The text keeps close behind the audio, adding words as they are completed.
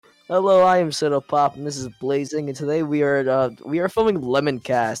Hello, I am Soda Pop, and this is Blazing, and today we are filming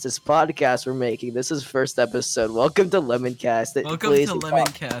LemonCast, this podcast we're making. This is first episode. Welcome to LemonCast. Welcome to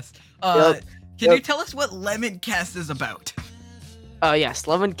LemonCast. Yep. Can you tell us what LemonCast is about? Yes,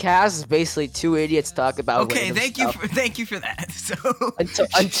 LemonCast is basically two idiots talk about. Okay, thank you for that. So until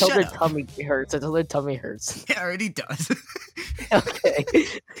their up. tummy hurts. Until their tummy hurts. It already does. Okay.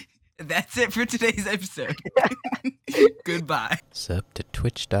 That's it for today's episode. Goodbye. Sub to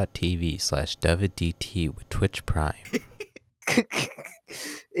twitch.tv/DavidDT with Twitch Prime.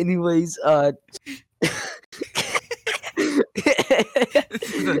 Anyways, This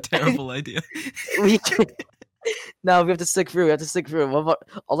is a terrible idea. No, we have to stick through. What about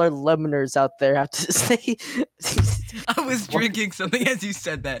all our lemoners out there have to stay? I was drinking something as you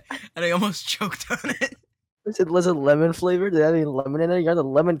said that, and I almost choked on it. Listen, lemon flavor? Did that have any lemon in it? You're on the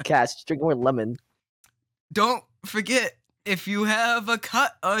LemonCast. Just drink more lemon. Don't forget, if you have a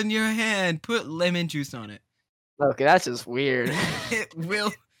cut on your hand, put lemon juice on it. Okay, that's just weird. It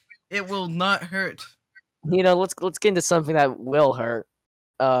will not hurt. You know, let's get into something that will hurt.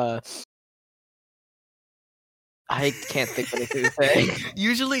 I can't think of anything to say.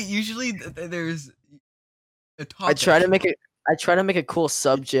 Usually there's a topic. I try to make a cool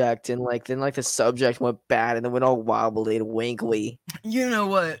subject, and then the subject went bad, and then went all wobbly and winkly. You know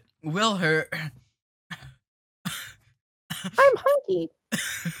what will hurt? I'm hungry.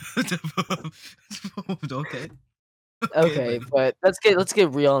 Okay. Okay, but let's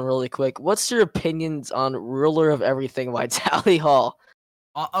get real and really quick. What's your opinions on Ruler of Everything by Tally Hall?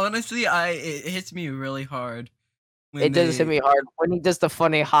 Honestly, it hits me really hard. It does hit me hard when he does the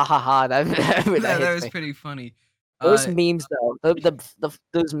funny ha ha ha. That was pretty funny. Those memes though,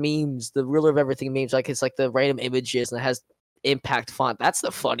 those memes, the Ruler of Everything memes, like it's like the random images and it has impact font. That's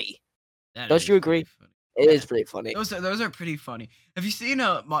the funny. Don't you agree? It is pretty funny. Those are pretty funny. Have you seen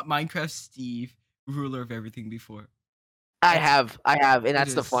Minecraft Steve Ruler of Everything before? I have, and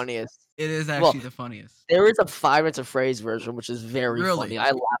that's the funniest. It is actually the funniest. There is a 5 minutes of phrase version, which is very funny.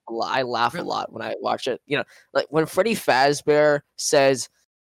 I laugh a lot. I laugh a lot when I watch it. You know, like when Freddy Fazbear says,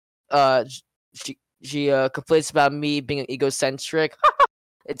 she complains about me being egocentric.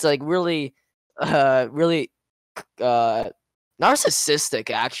 It's like really narcissistic.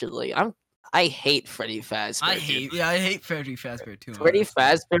 Actually, I hate Freddy Fazbear. I hate Freddy Fazbear too. Freddy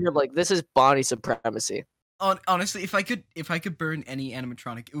Fazbear, like this is Bonnie supremacy. Honestly, if I could burn any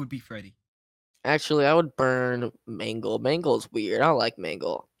animatronic, it would be Freddy. Actually, I would burn Mangle. Mangle's weird. I don't like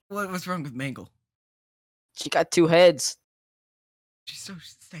Mangle. What's wrong with Mangle? She got 2 heads. She's so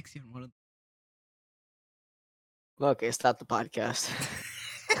sexy on one of them. Okay, stop the podcast.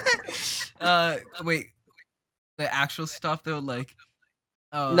 Wait. The actual stuff though, like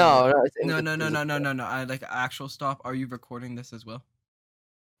No. No. I like actual stuff. Are you recording this as well?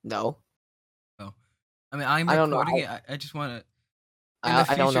 No. I mean, I'm recording it. I just want to.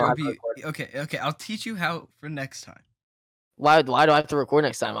 I don't know. Okay. I'll teach you how for next time. Why do I have to record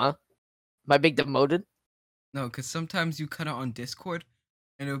next time, huh? Am I being demoted? No, because sometimes you cut out on Discord,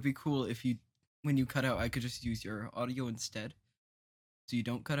 and it would be cool if when you cut out, I could just use your audio instead, so you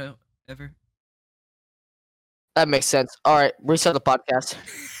don't cut out ever. That makes sense. All right, restart the podcast.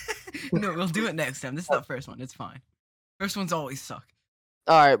 No, we'll do it next time. This is the first one. It's fine. First ones always suck.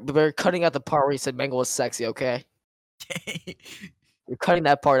 All right, but we're cutting out the part where you said Mangle was sexy, okay? We're cutting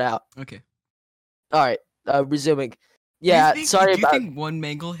that part out. Okay. All right, resuming. Yeah, do you think one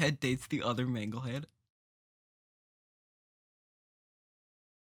Mangle head dates the other Mangle head?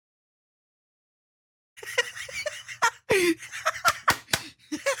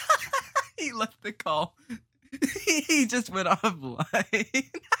 He left the call. He just went offline.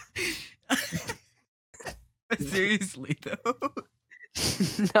 Seriously, though.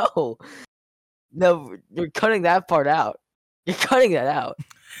 No, you're cutting that part out. You're cutting that out.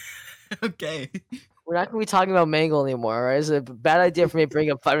 Okay. We're not gonna be talking about Mangle anymore, alright? It's a bad idea for me to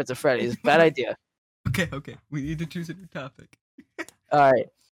bring up 5 Minutes of Freddy. It's a bad idea. Okay. We need to choose a new topic. Alright.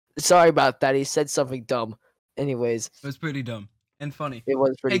 Sorry about that. He said something dumb. Anyways. It was pretty dumb. And funny. It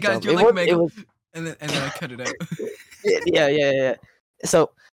was pretty dumb. Hey guys, do you like Mangle? And then I cut it out. Yeah.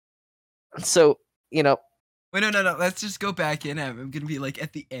 So, you know. Wait, no. Let's just go back in. I'm gonna be like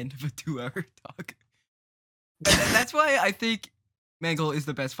at the end of a 2-hour talk. And that's why I think Mangle is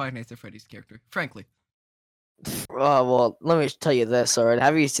the best Five Nights at Freddy's character, frankly. Well, let me tell you this, alright?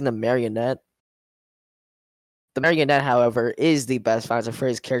 Have you seen the marionette? The marionette, however, is the best Five Nights at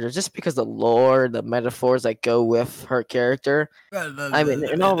Freddy's character just because the lore, the metaphors that go with her character. I mean, you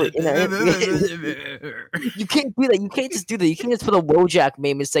can't do that. You can't just do that. You can't just put a Wojak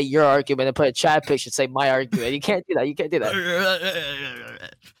meme and say your argument and put a chat picture and say my argument. You can't do that.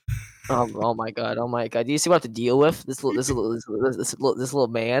 Oh my god! Oh my god! Do you see what I have to deal with? This little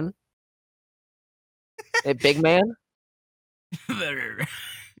man, a big man.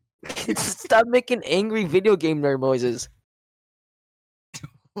 Stop making angry video game nerd noises.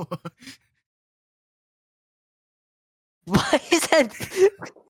 Why is that?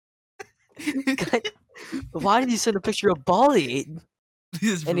 God, why did you send a picture of Bali? This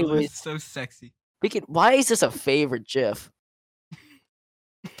rule is Anyways, so sexy. why is this a favorite GIF?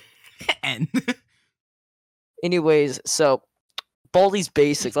 And Anyways, so Baldi's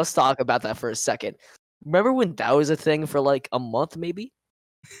Basics. Let's talk about that for a second. Remember when that was a thing for like a month, maybe?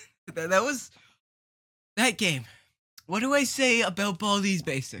 that was that game. What do I say about Baldi's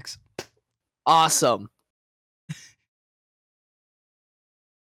Basics? Awesome.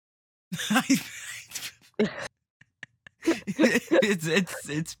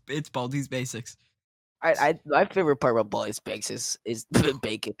 It's Baldi's Basics. My favorite part about Baldi's Basics is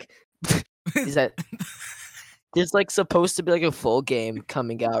baking. Is that there's like supposed to be like a full game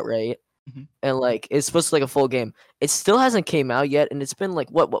coming out, right? Mhm. And like it's supposed to be like a full game. It still hasn't came out yet, and it's been like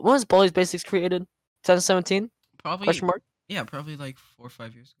what when was Baldi's Basics created? 2017? Probably Question mark. Yeah, probably like 4 or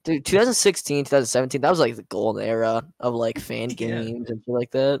 5 years. Dude, 2016, 2017. That was like the golden era of like fan Yeah. games and shit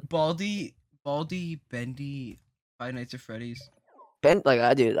like that. Baldi, Bendy, Five Nights at Freddy's. Bendy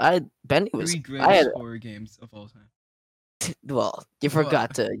was 3 I had greatest horror games of all time. well, you Well,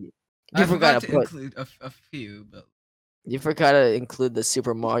 forgot to I you forgot forgot to to put include a few, but you forgot to include the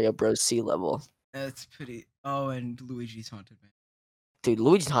Super Mario Bros. Sea level. that's pretty. Oh, and Luigi's Haunted Mansion. Dude,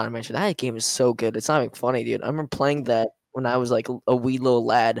 Luigi's Haunted Mansion, that game is so good. It's not even funny, dude. I remember playing that when I was like a wee little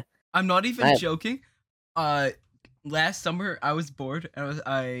lad. I'm not even I- joking. Last summer I was bored and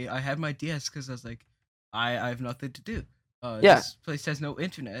I had my DS because I was like, I have nothing to do. Yeah. This place has no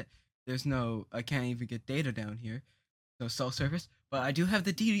internet. I can't even get data down here. No cell service. But I do have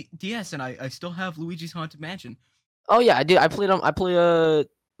the DS and I still have Luigi's Haunted Mansion. Oh yeah, I did. I played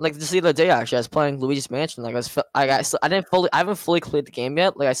like just the other day actually. I was playing Luigi's Mansion. Like I haven't fully cleared the game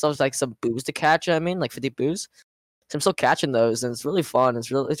yet. Like I still have like some boos to catch. I mean, like 50 boos. So I'm still catching those, and it's really fun. It's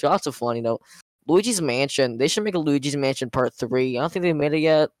lots of fun. Luigi's Mansion. They should make a Luigi's Mansion Part 3. I don't think they made it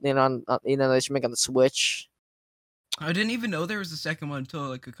yet. They should make it on the Switch. I didn't even know there was a second one until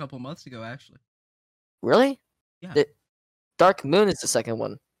like a couple months ago, actually. Really? Yeah. Dark Moon is the second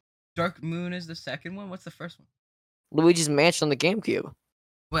one. Dark Moon is the second one. What's the first one? Luigi's Mansion on the GameCube.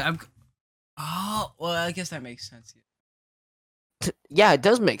 Wait, Oh, well, I guess that makes sense. Yeah, it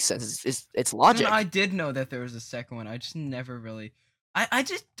does make sense. It's logic. I did know that there was a second one. I just never really. I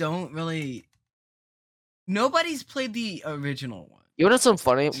just don't really. Nobody's played the original one. You know what's so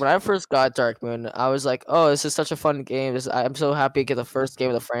funny? When I first got Dark Moon, I was like, "Oh, this is such a fun game! I'm so happy to get the first game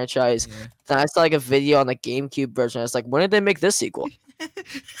of the franchise." Yeah. Then I saw like a video on the GameCube version. I was like, "When did they make this sequel?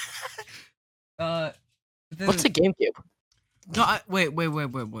 What's a GameCube?" No, wait.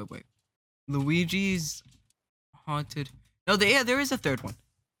 Luigi's Haunted. No, there is a third one.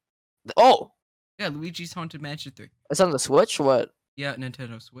 Oh, Yeah, Luigi's Haunted Mansion 3. it's on the Switch. What? Yeah,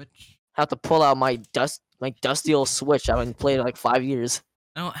 Nintendo Switch. I have to pull out my dusty old Switch. I haven't played in like 5 years.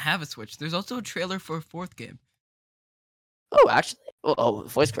 I don't have a Switch. There's also a trailer for a fourth game. Oh, actually. Oh,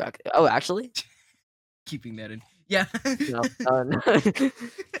 voice crack. Oh, actually. Keeping that in. Yeah. No.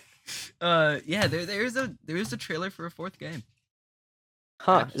 Yeah. There is a trailer for a fourth game.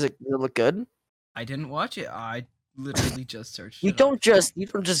 Huh? Does it look good? I didn't watch it. I literally just searched. You don't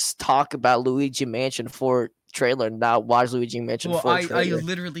just talk about Luigi Mansion 4 trailer and not watch Luigi Mansion 4 trailer.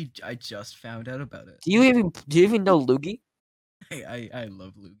 I just found out about it. Do you even know Luigi? I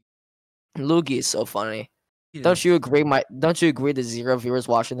love Luigi. Luigi is so funny. Yeah. Don't you agree? Don't you agree? The 0 viewers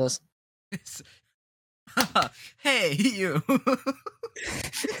watching this. Hey you.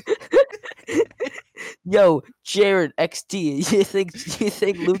 Yo, Jared XD. You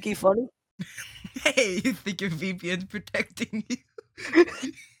think Luigi funny? Hey, you think your VPN's protecting you?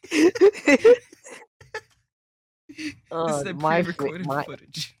 This is a pre-recorded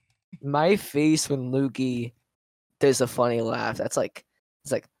footage. My face when Luigi does a funny laugh. It's like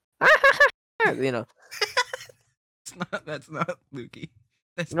you know. That's not Luigi.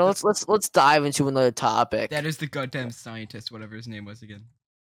 Let's dive into another topic. That is the goddamn scientist, whatever his name was again.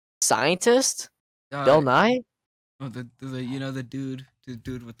 Scientist? Bill Nye? Oh, the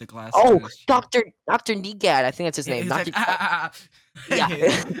dude with the glasses. Oh, Dr. Negad. I think that's his name. I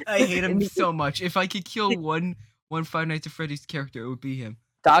hate him so much. If I could kill one Five Nights at Freddy's character, it would be him.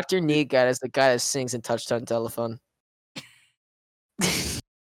 Dr. Negad is the guy that sings in Touch-Tone Telephone.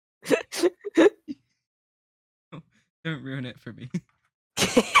 Don't ruin it for me.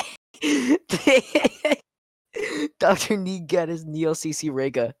 Dr. Negad is Neo CC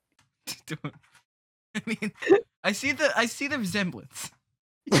Rega. Don't. I mean, I see the resemblance.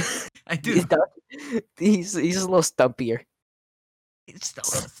 I do. He's a little stumpier. It's still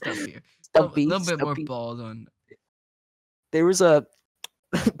a little stuffier. Stumpy. A little bit more Stumpy. bald on. There was a.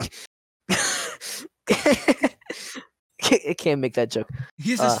 I can't make that joke.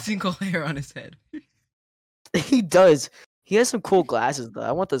 He has a single hair on his head. He does. He has some cool glasses though.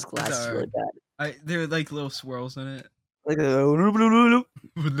 I want those glasses really bad. They're like little swirls in it. Like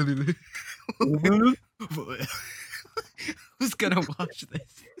Who's gonna watch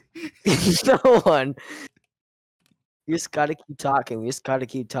this? no one. We just gotta keep talking.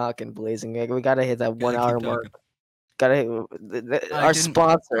 Blazing. We gotta hit that 1 hour mark. Gotta hit our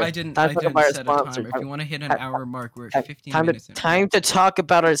sponsor. I didn't set a timer. If you want to hit an hour mark, we're at 15 minutes. Time to talk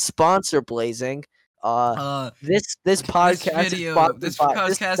about our sponsor, Blazing. This podcast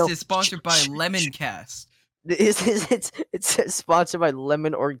is sponsored by LemonCast. It's sponsored by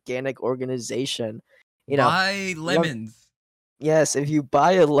Lemon Organic Organization. You know, buy lemons. Yes, if you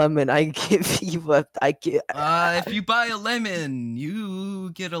buy a lemon, I give you if you buy a lemon,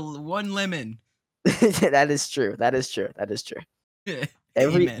 you get one lemon. That is true.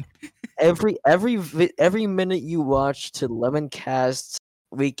 Amen. Every minute you watch to LemonCast,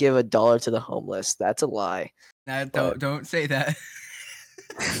 we give $1 to the homeless. That's a lie. Don't say that.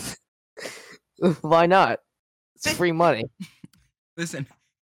 Why not? It's free money. Listen,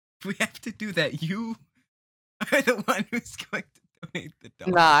 if we have to do that, you are the one who's going to donate the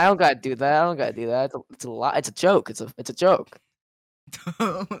 $1. Nah, I don't gotta do that. It's a lie. It's a joke. It's a joke.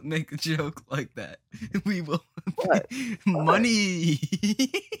 Don't make a joke like that. We will money.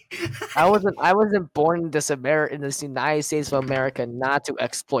 I wasn't born in this United States of America not to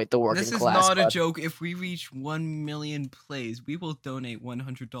exploit the working class. This is not a joke. If we reach 1 million plays, we will donate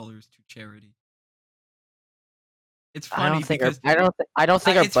 $100 to charity. It's funny because I don't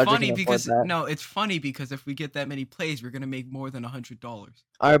think our it's budget funny can because afford that. no, it's funny because if we get that many plays, we're gonna make more than $100.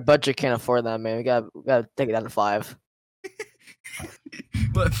 Our budget can't afford that, man. We gotta take it down to 5.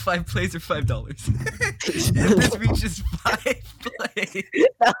 What, 5 plays or $5? If this reaches 5 plays.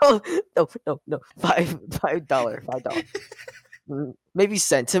 No. $5. Maybe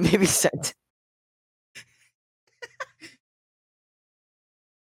cent.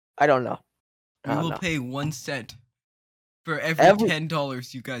 I don't know. We will pay 1 cent for every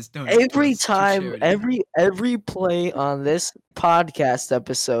 $10 you guys donate. Every time, every play on this podcast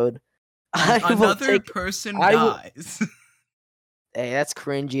episode, another person dies. Hey, that's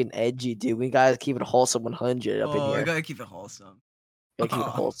cringy and edgy, dude. We gotta keep it wholesome 100 up in here. I gotta keep it wholesome. Gotta keep it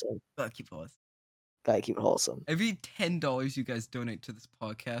wholesome. Gotta keep it wholesome. Every $10 you guys donate to this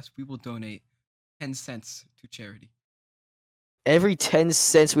podcast, we will donate 10 cents to charity. Every 10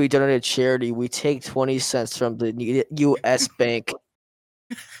 cents we donate to charity, we take 20 cents from the U.S. bank.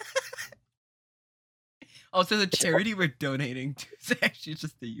 Also, the charity we're donating to is actually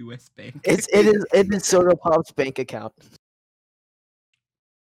just the U.S. bank. It is Soda Pop's bank account.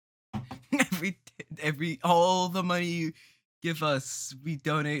 All the money you give us, we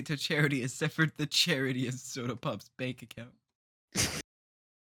donate to charity, except for the charity is Soda Pop's bank account.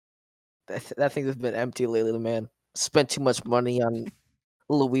 That thing has been empty lately, man. Spent too much money on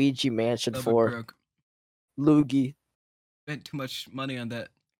Luigi Mansion 4. Loogie. Spent too much money on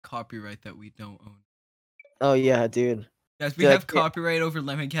that copyright that we don't own. Oh yeah, dude. Guys, we have copyright over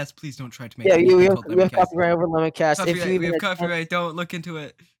LemonCast. Please don't try to make it. We have copyright over LemonCast. We have copyright. Don't look into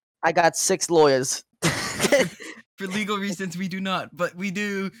it. I got 6 lawyers. For legal reasons, we do not, but we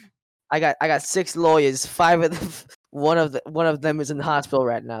do. I got 6 lawyers. 5 of them. One of them is in the hospital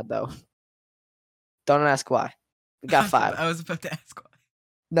right now, though. Don't ask why. We got 5. I was about to ask why.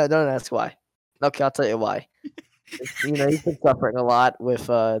 No, don't ask why. Okay, I'll tell you why. He's been suffering a lot with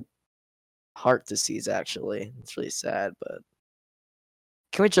heart disease. Actually, it's really sad. But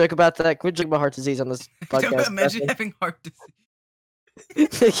can we joke about that? Can we joke about heart disease on this podcast? Don't imagine having heart disease. Hey,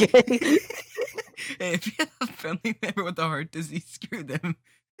 if you have a family member with a heart disease, screw them.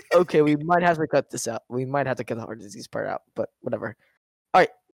 Okay, we might have to cut this out. We might have to cut the heart disease part out, but whatever. All right,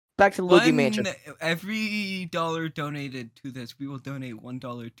 back to Luigi Mansion. Every dollar donated to this, we will donate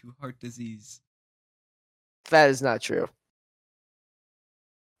 $1 to heart disease. That is not true.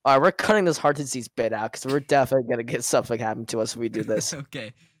 All right, we're cutting this heart disease bit out because we're definitely gonna get something happen to us if we do this.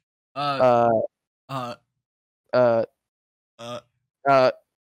 Okay.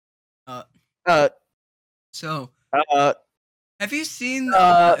 So, have you seen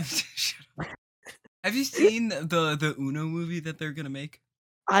have you seen the Uno movie that they're gonna make?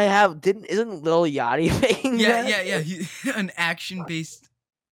 I have. Isn't Lil Yachty making that? Yeah. An action-based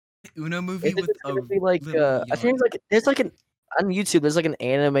Uno movie with I think it's like there's like on YouTube, there's like an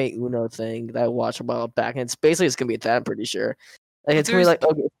anime Uno thing that I watched a while back, and it's gonna be that. I'm pretty sure. Like it's gonna be like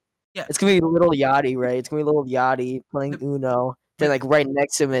okay, yeah, it's gonna be Little Yachty, right? It's gonna be Little Yachty playing Uno. Then like right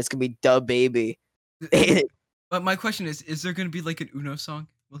next to him, it's gonna be Da Baby. But my question is there gonna be like an Uno song?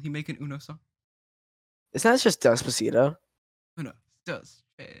 Will he make an Uno song? It's not just Despacito. Uno, dos,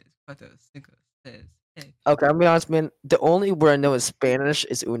 tres, cuatro, cinco, seis, hey. Okay, I'm gonna be honest, man. The only word I know in Spanish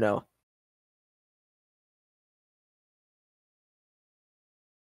is Uno.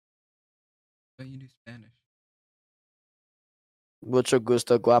 But you knew Spanish. Mucho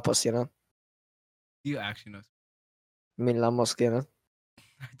gusto, guapos, you know? You actually know. Milamos, you know?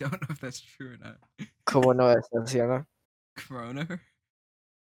 I don't know if that's true or not. Como no es, you know? Corona?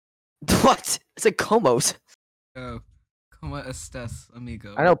 What? It's like Comos. Oh. Como estás,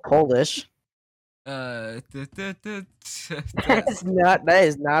 amigo? I know Polish. That That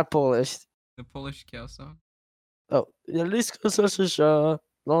is not Polish. the Polish cow song. Oh, I love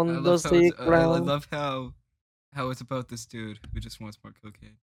how it's about this dude who just wants more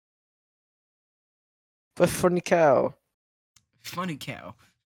cocaine. But funny cow. Funny cow.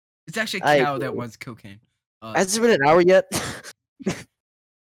 It's actually a cow that wants cocaine. Has it been an hour yet?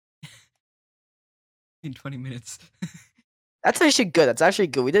 In 20 minutes. That's actually good. That's actually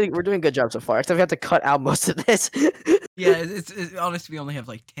good. We're doing a good job so far. Except we have to cut out most of this. Yeah, it's honestly we only have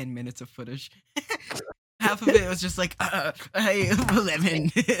like 10 minutes of footage. Half of it was just like, hey,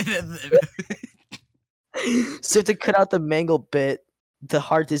 lemon. So to cut out the Mangle bit, the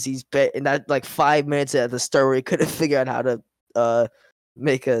heart disease bit, and that like 5 minutes at the start where we couldn't figure out how to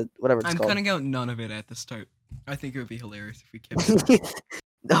make a whatever it's called. I'm cutting out none of it at the start. I think it would be hilarious if we kept it.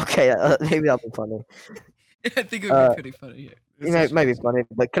 Okay, maybe that'll be funny. I think it would be pretty funny. Yeah. It might be funny,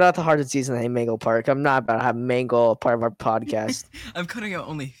 but cut out the heart disease in the Mangle part. I'm not about to have Mangle part of our podcast. I'm cutting out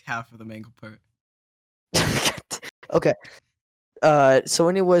only half of the Mangle part. Okay. So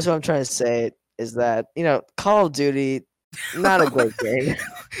anyways, what I'm trying to say is that, Call of Duty, not a great game.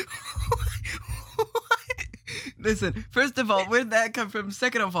 Listen, first of all, where'd that come from?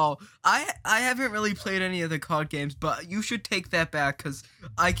 Second of all, I haven't really played any of the COD games, but you should take that back because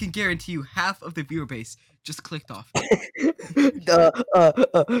I can guarantee you half of the viewer base just clicked off.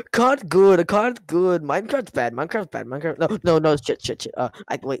 COD good, COD good. Minecraft's bad. Minecraft. No, shit.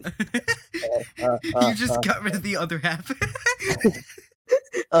 Wait. You just got rid of the other half.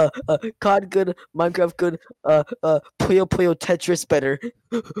 COD good, Minecraft good. Puyo Tetris better.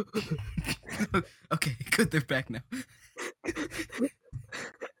 Okay, good. They're back now.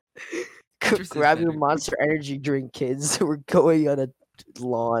 Grab your Monster Energy drink, kids. We're going on a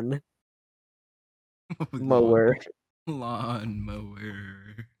lawn mower. Lawn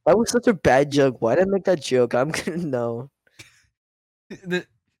mower. That was such a bad joke. Why did I make that joke? I'm gonna know.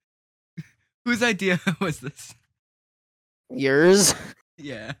 Whose idea was this? Yours?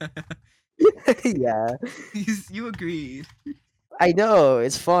 Yeah. Yeah. You agreed. I know.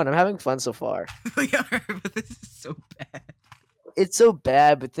 It's fun. I'm having fun so far. Yeah, but this is so bad. It's so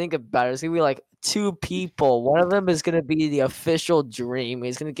bad, but think about it. It's gonna be like 2 people. One of them is gonna be the official Dream.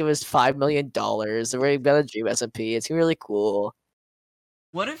 He's gonna give us $5 million. We're gonna Dream SMP. It's gonna be really cool.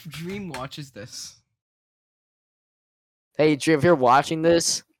 What if Dream watches this? Hey, Dream, if you're watching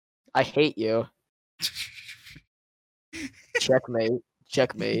this, I hate you. Checkmate.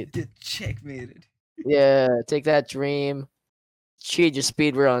 Get checkmated. Yeah, take that, Dream. Cheat your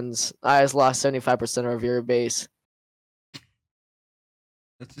speed runs. I just lost 75% of our viewer base.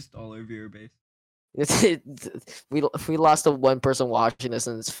 That's just all our viewer base. We lost the one person watching this,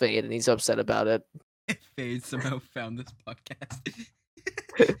 and it's Fade, and he's upset about it. Fade somehow found this podcast.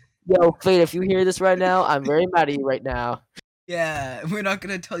 Yo, Fade, if you hear this right now, I'm very mad at you right now. Yeah, we're not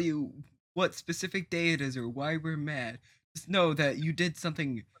gonna tell you what specific day it is or why we're mad. Just know that you did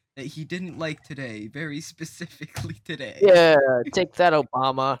something that he didn't like today, very specifically today. Yeah, take that,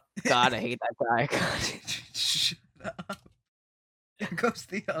 Obama. God, I hate that guy. Shut up. There goes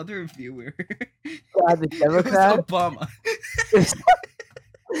the other viewer. God, the Democrat? It was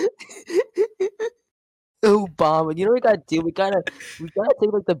Obama. Obama. You know what we gotta do? We gotta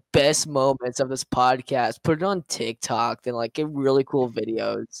take like the best moments of this podcast, put it on TikTok, then like get really cool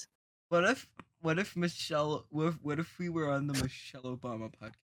videos. What if Michelle? What if we were on the Michelle Obama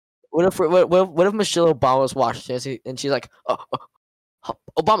podcast? What if Michelle Obama was watching this and she's like,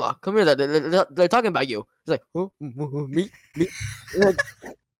 Obama, come here. They're talking about you. He's like, me.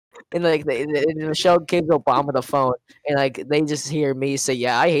 And Michelle gives Obama the phone, and like they just hear me say,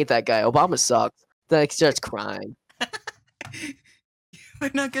 "Yeah, I hate that guy. Obama sucks." Then like starts crying. We're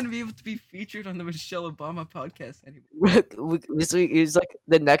not gonna be able to be featured on the Michelle Obama podcast anymore. It's like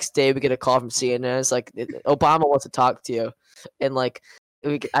the next day we get a call from CNN. It's like Obama wants to talk to you, and like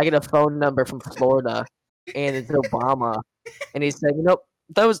I get a phone number from Florida, and it's Obama, and he's saying,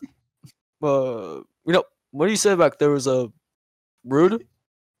 that was, what do you say back there was a rude,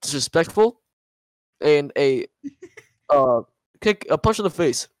 disrespectful, and a kick a punch in the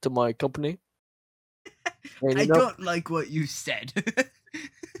face to my company. And, I don't like what you said.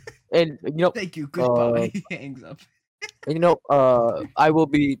 And thank you. Goodbye. He hangs up. And I will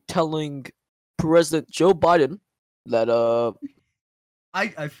be telling President Joe Biden that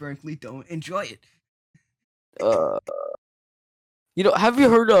I frankly don't enjoy it. Have you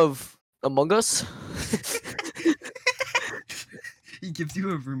heard of Among Us? He gives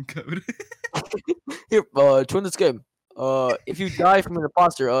you a room code. Here, join this game. If you die from an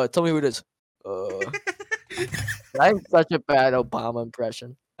imposter, tell me who it is. I'm such a bad Obama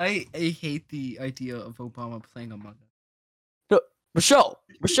impression. I hate the idea of Obama playing Among Us. No, Michelle,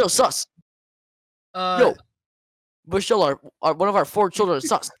 sus. Yo, Michelle, one of our 4 children is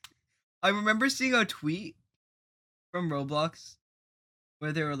sus. I remember seeing a tweet from Roblox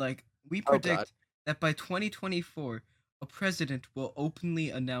where they were like, "We predict that by 2024, a president will openly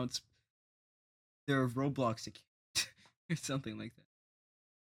announce their Roblox account," or something like that.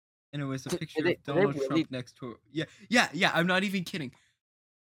 And it was a picture of Donald Trump next to her. Yeah. I'm not even kidding.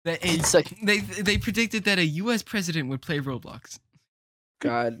 That they predicted that a U.S. president would play Roblox.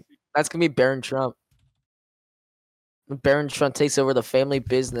 God, that's gonna be Barron Trump. Barron Trump takes over the family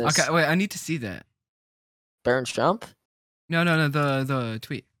business. Okay, wait, I need to see that. Barron Trump? No, the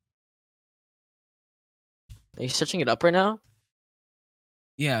tweet. Are you searching it up right now?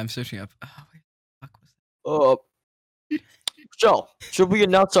 Yeah, I'm searching up. Oh, wait, what was that? Joe, should we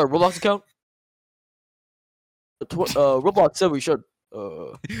announce our Roblox account? Roblox said we should.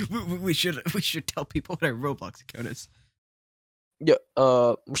 We should tell people what our Roblox account is. Yeah.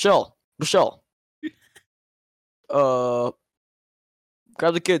 Michelle.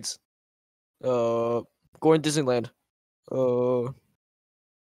 Grab the kids. Going to Disneyland.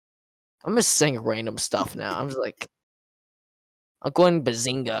 I'm just saying random stuff now. I'm just like, I'm going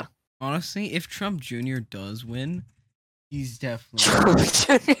Bazinga. Honestly, if Trump Jr. does win, he's definitely.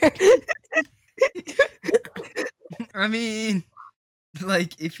 I mean,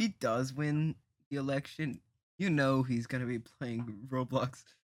 like, if he does win the election, he's gonna be playing Roblox.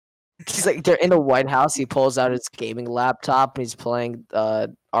 He's like, they're in the White House. He pulls out his gaming laptop and he's playing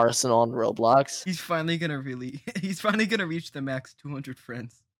Arsenal and Roblox. He's finally gonna reach the max 200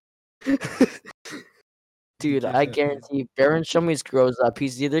 friends. Dude, I guarantee Barron Shummies grows up.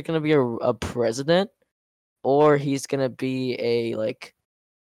 He's either gonna be a president, or he's gonna be a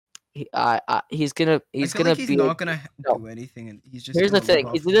he's gonna he's be not gonna do anything, and he's just. Here's the thing: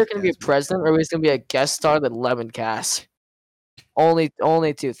 he's either gonna be a president or he's gonna be a guest star in LemonCast. Only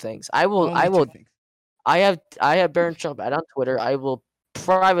 2 things. I have Barron Trump on Twitter. I will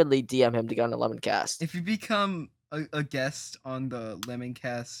privately DM him to get on the LemonCast. If you become a guest on the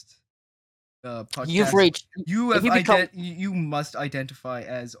LemonCast podcast, you must identify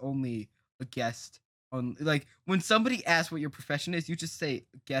as only a guest on. Like, when somebody asks what your profession is, you just say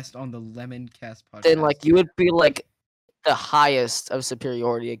guest on the LemonCast podcast. Then you would be like the highest of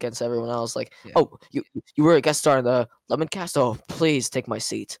superiority against everyone else. Like, oh, you were a guest star in the LemonCast. Oh, please take my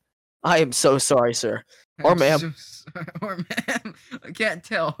seat. I am so sorry, sir. Or ma'am. Or ma'am. I can't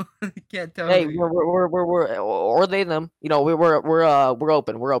tell. Hey, we're or they them. We're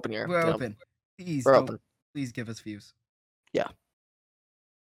open. We're open here. We're open. Please, open. Please give us views. Yeah.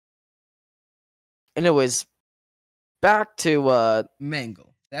 Anyways, back to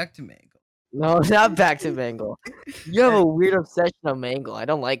Mangle. Back to Mangle. No, not back to Mangle. You have a weird obsession on Mangle. I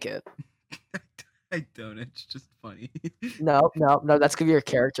don't like it. I don't. It's just funny. No. That's gonna be your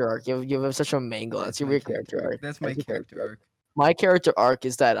character arc. You have obsession on Mangle. That's your weird character arc. That's my character arc. My character arc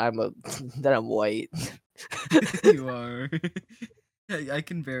is that I'm white. You are. I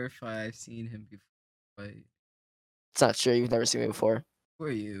can verify. I've seen him before. White. It's not true. You've never seen me before. Who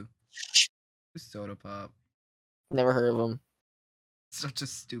are you? Who's Soda Pop? Never heard of him. Such a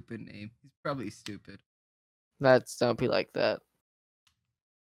stupid name. He's probably stupid. Don't be like that.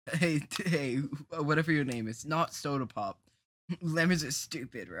 Hey, whatever your name is, not Soda Pop. Lemons are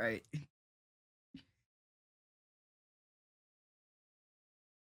stupid, right?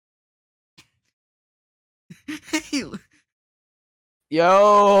 Hey.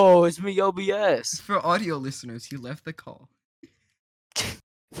 Yo, it's me, OBS. For audio listeners, he left the call.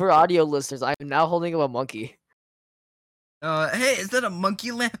 For audio listeners, I am now holding up a monkey. Hey, is that a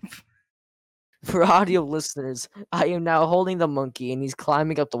monkey lamp? For audio listeners, I am now holding the monkey and he's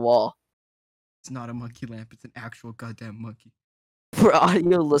climbing up the wall. It's not a monkey lamp. It's an actual goddamn monkey. For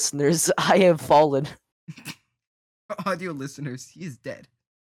audio listeners, I have fallen. For audio listeners, he is dead.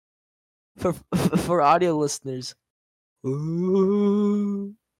 For audio listeners.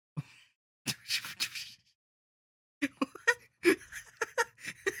 Ooh.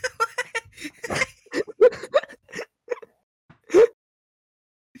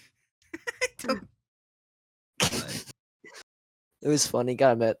 It was funny,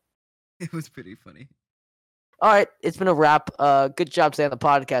 gotta admit. It was pretty funny. All right, it's been a wrap. Good job staying on the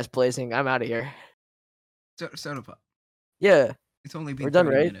podcast, Blazing. I'm out of here. Soda pop. Yeah. It's only been We're done,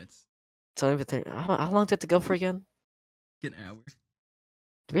 30 right? minutes. It's only been 30. How long did it go for again? An hour.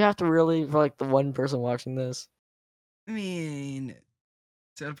 Do we have to really, for like the one person watching this? I mean,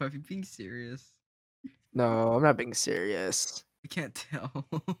 Soda pop, you're being serious. No, I'm not being serious. I can't tell.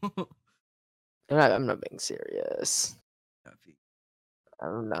 I'm not being serious. Not being-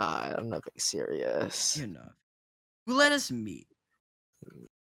 I'm not being serious. You're not. Well, let us meet.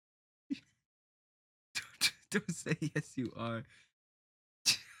 Don't say yes, you are.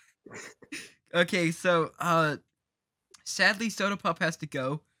 Okay, so sadly, Soda Pop has to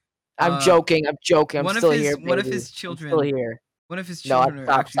go. I'm joking. I'm still here. One of baby. his children. I'm still here. One of his No, children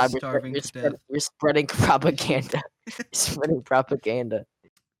are actually starving to death. You're spreading propaganda. You're spreading propaganda.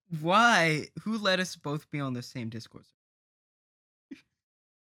 Why? Who let us both be on the same Discord?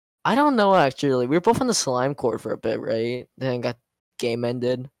 I don't know actually. We were both on the slime court for a bit, right? Then got game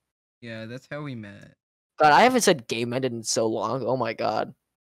ended. Yeah, that's how we met. God, I haven't said game ended in so long. Oh my god.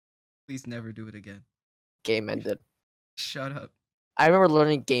 Please never do it again. Game ended. Shut up. I remember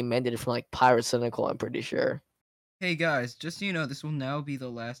learning game ended from like Pirate Cynical, I'm pretty sure. Hey guys, just so you know, this will now be the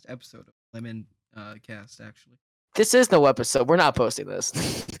last episode of Lemon Cast, actually. This is no episode. We're not posting this.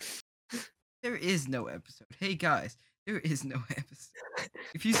 There is no episode. Hey guys, there is no episode.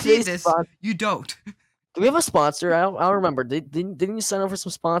 If you see this, you don't. Do we have a sponsor? I don't remember. Didn't you sign up for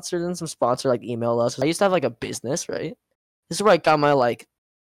some sponsor? Didn't some sponsor like email us? I used to have like a business, right? This is where I got my like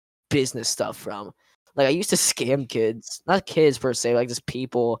business stuff from. Like I used to scam kids, not kids per se, like just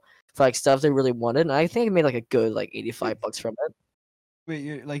people for like stuff they really wanted. And I think I made like a good like $85 from it. Wait,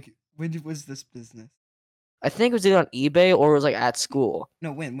 you're like, when was this business? I think it was either on eBay or it was like at school.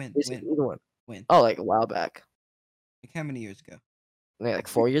 No, when? Either one. When? Oh, like a while back. Like how many years ago? Like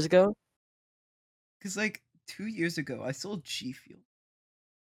 4 years ago. Cause like 2 years ago, I sold G Fuel.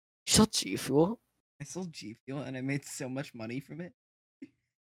 You sold G Fuel? I sold G Fuel and I made so much money from it.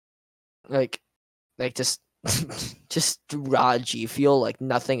 Like just just raw G Fuel, like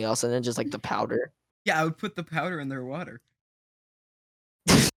nothing else, and then just like the powder. Yeah, I would put the powder in their water.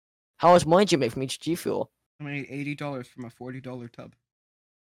 How much money did you make from each G Fuel? I made $80 from a $40 tub.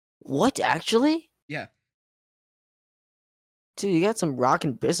 What, actually? Yeah. Dude, you got some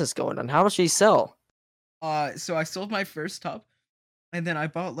rockin' business going on. How much did you sell? So I sold my first tub, and then I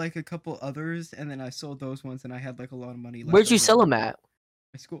bought like a couple others, and then I sold those ones, and I had like a lot of money left. Where'd you sell them at?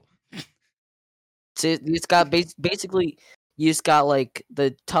 My school. So you just got basically, you just got like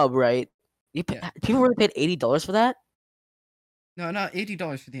the tub, right? People really paid $80 for that? No, not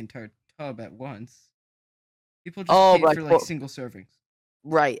 $80 for the entire tub at once. People just paid for like single servings.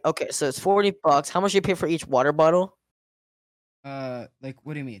 Right. Okay. So it's $40. How much do you pay for each water bottle? Like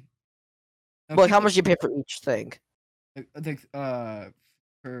what do you mean? Like how much do you pay for each thing?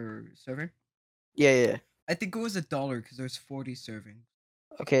 Per serving? Yeah. I think it was $1 because there's 40 servings.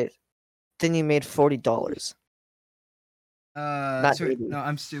 Okay, then you made $40. Not sorry, 80. no,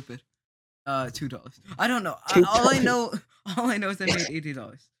 I'm stupid. $2. I don't know. $2. All I know is I made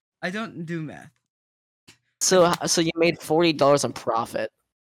 $80. I don't do math. So you made $40 in profit.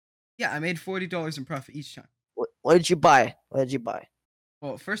 Yeah, I made $40 in profit each time. What did you buy?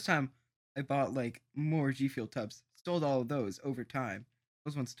 Well, first time I bought like more G Fuel tubs. Sold all of those over time.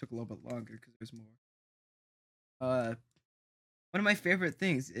 Those ones took a little bit longer because there's more. One of my favorite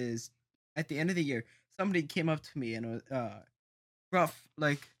things is at the end of the year, somebody came up to me and brought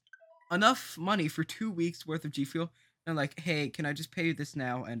like enough money for 2 weeks worth of G Fuel. And like, hey, can I just pay you this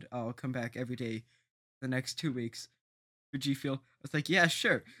now and I'll come back every day the next 2 weeks for G Fuel? I was like, yeah,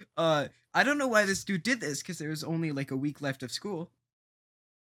 sure. I don't know why this dude did this because there was only like a week left of school.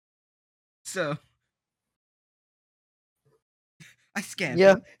 So I scammed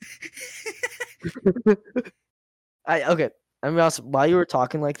him. Okay. I mean, also, while you were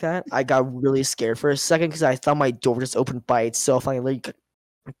talking like that, I got really scared for a second because I thought my door just opened by itself. I like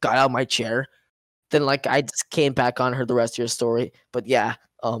got out of my chair. Then like I just came back on, heard the rest of your story. But yeah,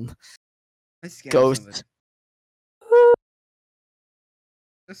 I scammed Ghost. somebody.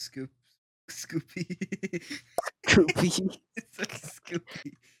 A scoop. Scoopy. Scoopy. It's like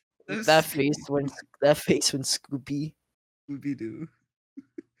Scoopy. So That Scoopy. face when Scoopy. Scooby Doo.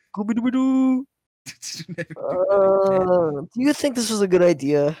 Scooby Doo Doo. Never do that again. Do you think this was a good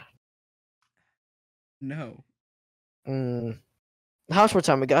idea? No. How much more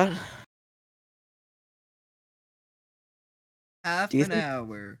time we got? Half an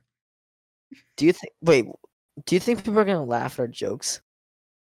hour. Do you think? Wait. Do you think people are gonna laugh at our jokes?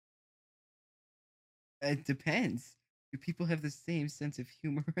 It depends. Do people have the same sense of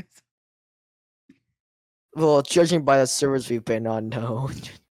humor as Well, judging by the servers we've been on, no.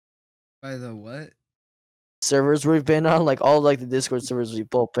 by the what? Servers we've been on, like all like the Discord servers we've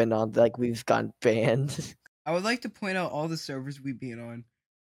both been on, like we've gotten banned. I would like to point out all the servers we've been on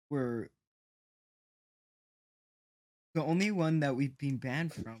were the only one that we've been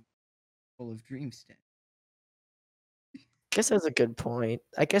banned from full of Dreamstand. Guess that's a good point.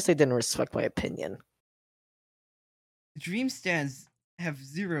 I guess they didn't respect my opinion. Dreamstands have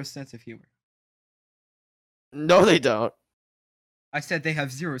zero sense of humor. No, they don't. I said they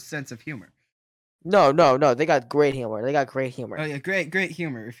have zero sense of humor. No. They got great humor. They got great humor. Oh yeah, great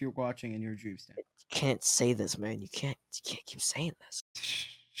humor if you're watching and you're a Dreamstand. You can't say this, man. You can't keep saying this.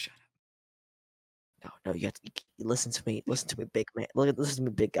 Shut up. No, you have to listen to me. Listen to me, big man. Listen to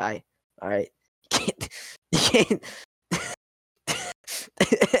me, big guy. All right. You can't.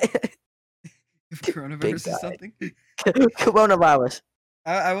 If coronavirus is something. Coronavirus.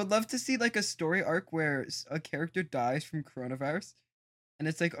 I would love to see like a story arc where a character dies from coronavirus, and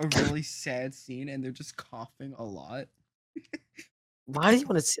it's like a really sad scene, and they're just coughing a lot. Why do you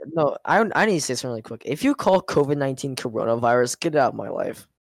want to see? No, I need to say something really quick. If you call COVID-19 coronavirus, get it out of my life.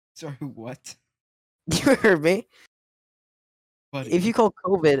 Sorry, what? You heard me. Buddy. If you call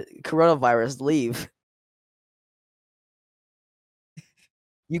COVID coronavirus, leave.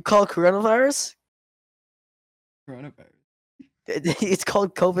 You call coronavirus? Coronavirus. It's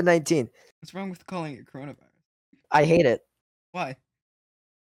called COVID-19. What's wrong with calling it coronavirus? I hate it. Why?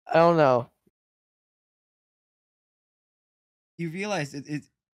 I don't know. You realize it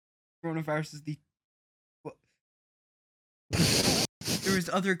coronavirus is the what? There is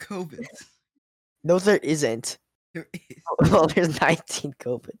other COVIDs. No, there isn't. There is. Well, there's 19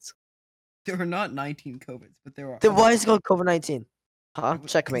 COVIDs. There are not 19 COVIDs, but there are. Then why is it called COVID-19? Huh?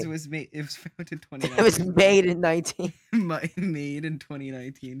 Checkmate. It was found in 2019. It was made in 19. Made in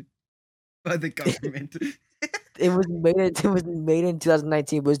 2019 by the government. It was made in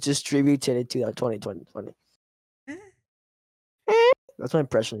 2019. Was distributed in 2020. That's my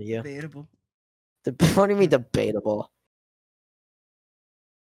impression of you. Debatable. What do you mean debatable?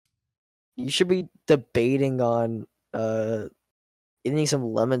 You should be debating on eating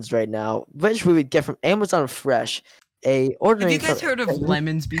some lemons right now, which we would get from Amazon Fresh. Have you guys heard of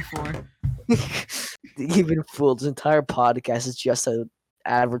lemons before? You've been fooled. This entire podcast is just an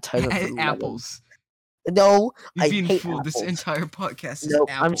advertisement for apples. No, You've been hate fooled. apples. This entire podcast is no,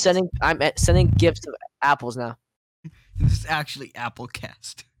 apples. I'm sending gifts of apples now. This is actually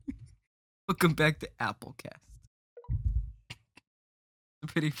LemonCast. Welcome back to LemonCast. A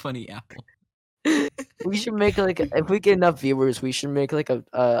pretty funny apple. We should make if we get enough viewers, we should make like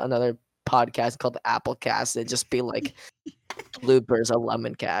another podcast called the LemonCast. It'd just be like bloopers of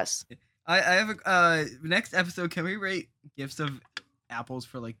LemonCast. I have a next episode. Can we rate gifts of apples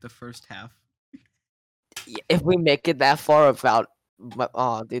for like the first half? If we make it that far, about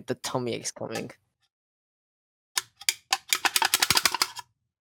dude, the tummy ache's coming.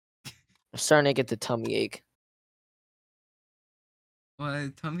 I'm starting to get the tummy ache.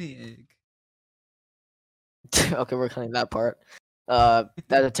 What tummy ache? Okay, we're cutting that part. That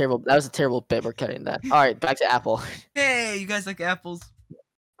was a terrible bit. We're cutting that. All right, back to Apple. Hey, you guys like apples?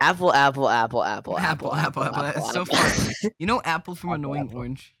 Apple. It's so fun. You know Apple from Annoying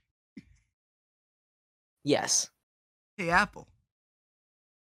Orange? Yes. Hey, Apple.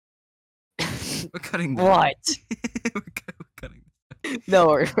 We're cutting that. What? We're cutting that. No,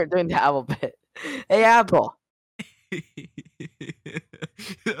 we're doing the Apple bit. Hey, Apple. Hey,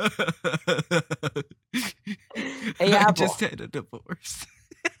 Apple. I just had a divorce.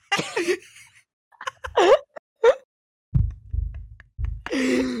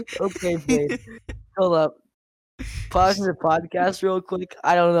 Okay, Fade. Hold up. Pausing the podcast real quick.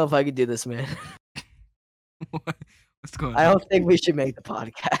 I don't know if I can do this, man. What's going on? I don't think we should make the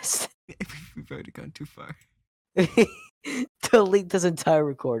podcast. We've already gone too far. Delete this entire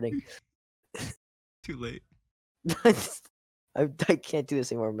recording. Too late. I can't do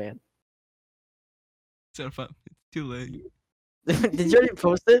this anymore, man. It's too late. Did you already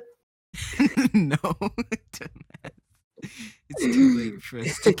post it? No. It's too late for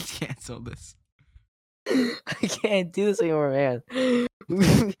us to cancel this. I can't do this anymore, man.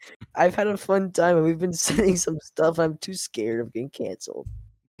 I've had a fun time and we've been saying some stuff. I'm too scared of getting canceled.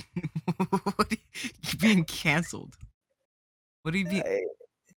 You're being canceled. What do you be? I,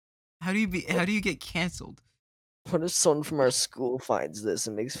 How do you get canceled? what if someone from our school finds this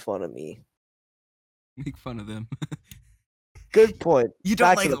and makes fun of me? Make fun of them. Good point. You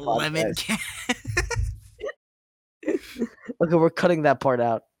don't Back to like the LemonCast. Okay, we're cutting that part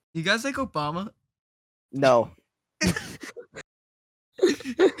out. You guys like Obama? No.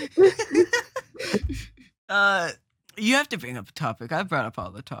 You have to bring up a topic. I brought up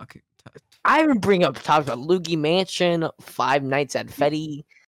all the topic. I haven't bring up topics about Loogie Mansion, Five Nights at Fetty.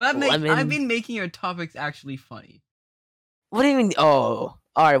 I've been making your topics actually funny. What do you mean? Oh,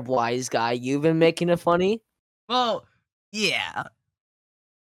 all right, wise guy. You've been making it funny? Well, yeah.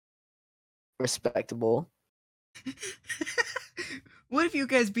 Respectable. What have you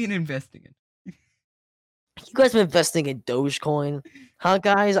guys been investing in? You guys been investing in Dogecoin? Huh,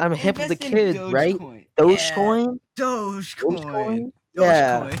 guys? I'm hip with the kid, right? Dogecoin? Dogecoin.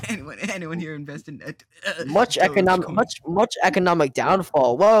 Yeah. Anyone here invest in much economic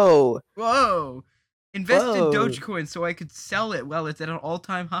downfall. Whoa. Invest in Dogecoin so I could sell it while it's at an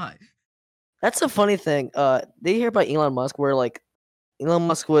all-time high. That's a funny thing. Did you hear about Elon Musk where like Elon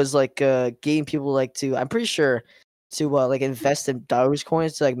Musk was like getting people like to, I'm pretty sure, to like invest in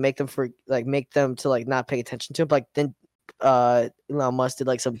Dogecoins to like make them to like not pay attention to it. But like then Elon Musk did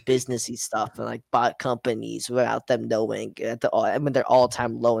like some businessy stuff and like bought companies without them knowing at when they're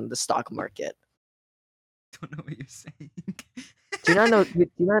all-time low in the stock market. Don't know what you're saying. Do you not know? Do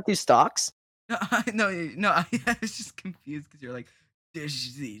you not do stocks? No, I was just confused because you're like, I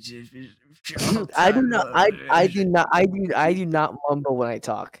do not mumble when I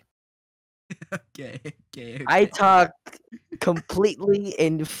talk. Okay. I talk completely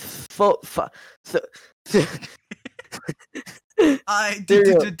in I do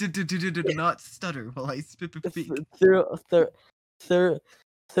not stutter while I speak.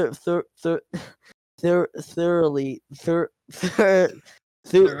 Thoroughly.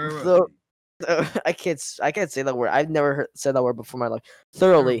 I can't say that word. I've never said that word before in my life.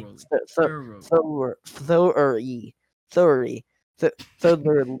 Thoroughly. It's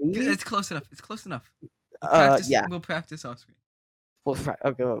close enough. Yeah. We'll practice off screen. We'll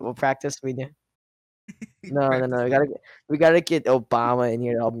practice. We do. No. We gotta get Obama in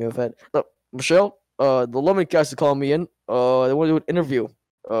here to help me with it. Look, Michelle. The LemonCast is calling me in. They want to do an interview.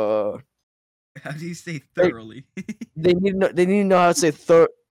 How do you say thoroughly? They need to know how to say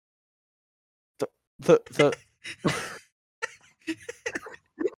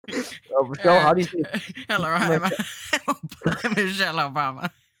Michelle, how do you say? Hello, I'm Michelle Obama.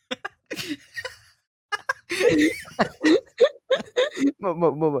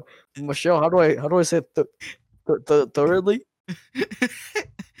 Michelle, how do I say thoroughly?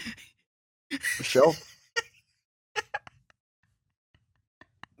 Michelle.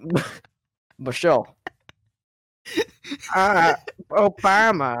 Michelle.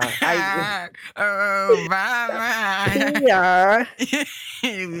 Obama. Obama. Yeah.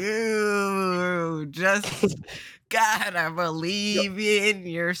 You just gotta believe in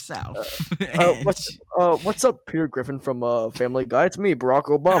yourself. What's up, Peter Griffin from Family Guy? It's me, Barack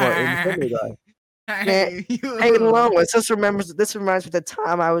Obama, in Family Guy. Man, hey, Lois, this reminds me of the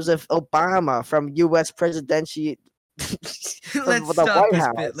time I was with Obama from U.S. presidency.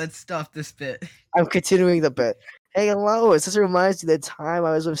 Let's stop this bit. I'm continuing the bit. Hey, Lois, this reminds me of the time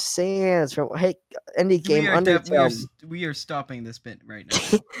I was with Sans from Indie Game Undertale. We are stopping this bit right now.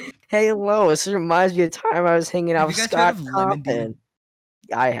 Hey, Lois, this reminds me of the time I was hanging out with Scott Tompin.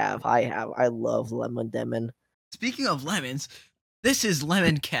 I have. I love Lemon Demon. Speaking of lemons, this is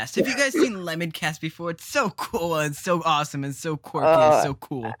LemonCast. Have you guys seen LemonCast before? It's so cool and so awesome and so quirky and so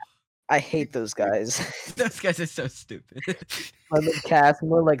cool. I hate those guys. Those guys are so stupid. LemonCast,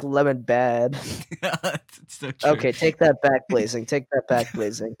 more like Lemon Bad. It's so true. Okay, take that back, Blazing. Take that back,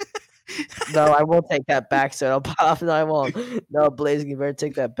 Blazing. No, I won't take that back, so I'll pop. No, I won't. No, Blazing, you better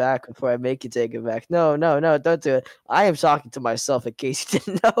take that back before I make you take it back. No, don't do it. I am talking to myself in case you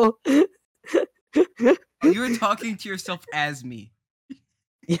didn't know. You were talking to yourself as me.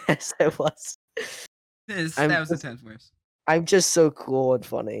 Yes, I was. That was 10 times worse. I'm just so cool and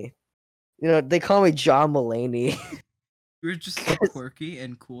funny. You know, they call me John Mulaney. You're just so quirky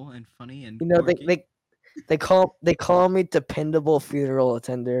and cool and funny and they call me dependable funeral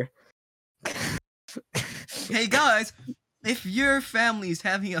attender. Hey guys, if your family's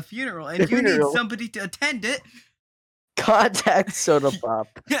having a funeral and you need somebody to attend it, contact Soda Pop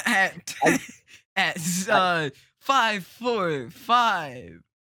at 545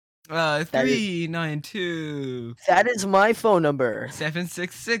 392 That is my phone number.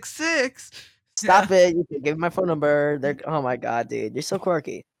 7666. Stop it! You can give me my phone number. Oh my god, dude, you're so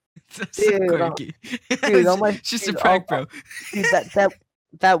quirky. So quirky. Dude, all my Just dude, a prank, bro. dude,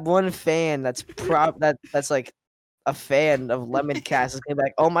 that one fan that's like a fan of LemonCast is gonna be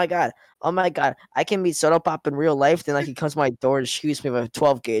like, oh my god, I can meet Soda Pop in real life. Then like he comes to my door and shoots me with a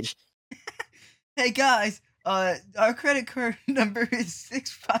 12 gauge. Hey guys, our credit card number is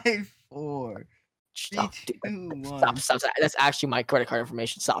 654. Stop, stop. That's actually my credit card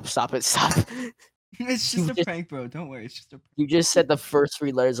information. Stop it. It's just a prank, bro. Don't worry. It's just a prank. You just said the first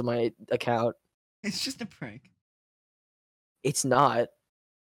 3 letters of my account. It's just a prank. It's not.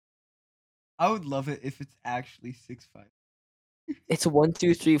 I would love it if it's actually 65. It's 1,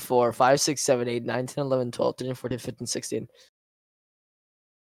 2, 3, 4, 5, 6, 7, 8, 9, 10, 11, 12, 13, 14, 15, 16.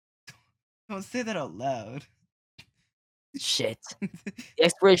 Don't say that out loud. Shit. The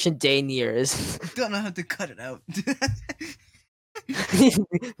expiration day and year is. Don't know how to cut it out.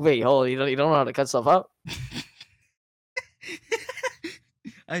 Wait, hold on. You don't know how to cut stuff out?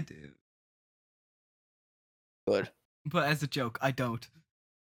 I do. Good. But as a joke, I don't.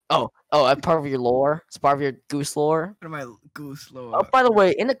 Oh, that's part of your lore? It's part of your goose lore? What am I goose lore? Oh, by the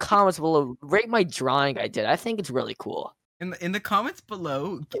way, in the comments below, rate my drawing I did. I think it's really cool. In the comments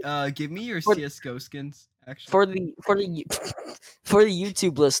below, give me your CS:GO skins. Actually, for the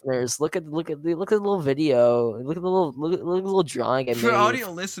YouTube listeners, look at the little video. Look at the little drawing I made. For audio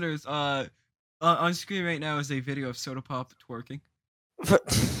listeners, on screen right now is a video of Soda Pop twerking.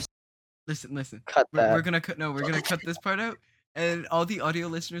 Listen. Cut that. We're gonna cut this part out, and all the audio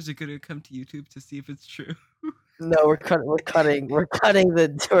listeners are gonna come to YouTube to see if it's true. No, we're cutting the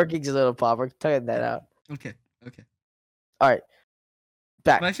twerking Soda Pop. We're cutting that out. Okay. All right.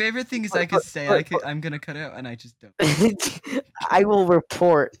 Back. My favorite thing is I could say I'm gonna cut it out, and I just don't. I will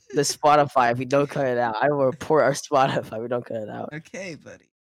report the Spotify if we don't cut it out. I will report our Spotify if we don't cut it out. Okay, buddy.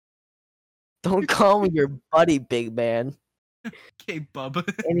 Don't call me your buddy, big man. Okay, bub.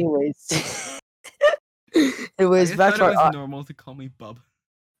 Anyways, I back to it was normal to call me bub.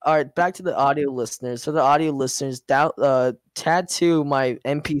 All right, back to the audio listeners. For the audio listeners, tattoo my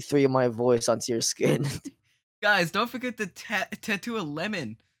MP3 of my voice onto your skin. Guys, don't forget to tattoo a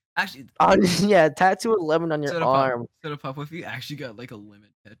lemon. Actually, yeah, tattoo a lemon on your arm. Soda Pop, if you actually got like a lemon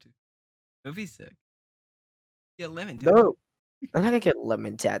tattoo, that'd be sick. Yeah, lemon tattoo. No, I'm not gonna get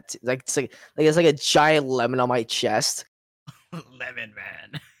lemon tattoo. It's like a giant lemon on my chest. Lemon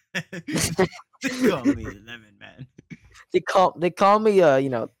man. Just call me Lemon Man. They call me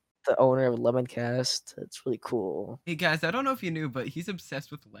the owner of LemonCast. It's really cool. Hey guys, I don't know if you knew, but he's obsessed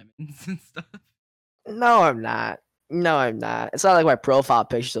with lemons and stuff. No, I'm not. It's not like my profile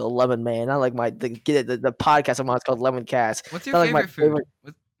picture is a lemon man. Not like the podcast I'm on. It's called LemonCast. What's your favorite food?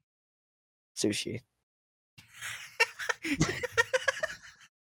 Sushi.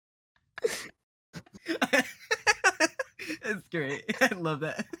 It's great. I love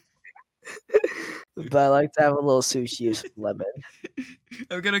that. But I like to have a little sushi with lemon.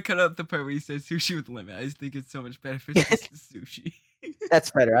 I'm gonna cut out the part where you said sushi with lemon. I just think it's so much better for just sushi. That's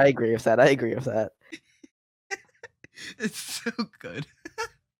better. I agree with that. It's so good.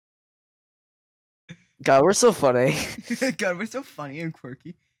 God, we're so funny. God, we're so funny and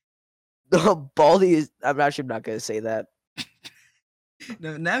quirky. Baldy is. I'm actually not gonna say that.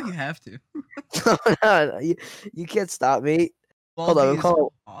 No, now you have to. No, you can't stop me. Baldy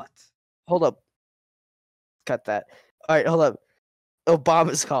Hold up. Cut that. All right, hold up.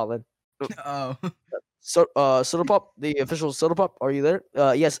 Obama's calling. Oh. Soda Pop, the official Soda Pop. Are you there?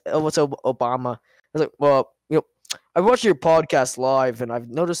 Yes. What's up, Obama? I was like, well, I've watched your podcast live, and I've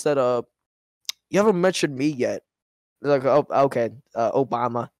noticed that you haven't mentioned me yet. They're like, oh, okay,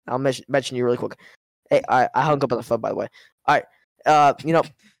 Obama. I'll mention you really quick. Hey, I hung up on the phone, by the way. All right.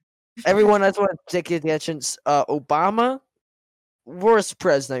 Everyone, I just want to take your attention. Obama, worst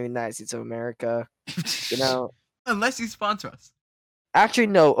president of the United States of America. Unless you sponsor us. Actually,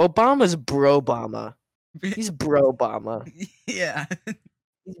 no. Obama's bro-Obama. He's bro-Obama. Yeah.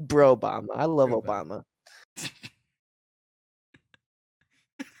 He's bro-Obama. I love Obama.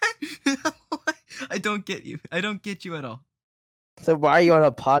 I don't get you. I don't get you at all. So why are you on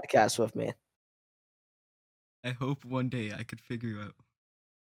a podcast with me? I hope one day I could figure you out.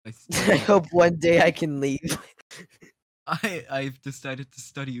 I hope one day I can leave. I've decided to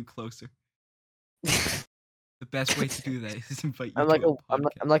study you closer. The best way to do that is invite you. I'm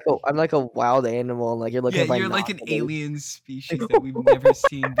like a wild animal, and like you're looking. Yeah, you're like an alien species that we've never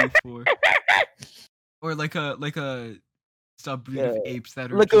seen before, or like a subbreed of apes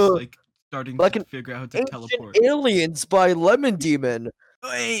that are starting Like to an figure out how to Ancient teleport. Aliens by Lemon Demon.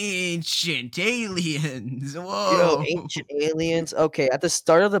 Ancient aliens. Yo, Whoa. Ancient Aliens. Okay, at the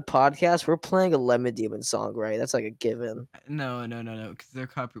start of the podcast, we're playing a Lemon Demon song, right? That's like a given. No, because they're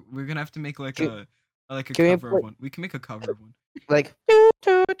copy. We're gonna have to make like Can, a can we cover play of one. We can make a cover of one. like?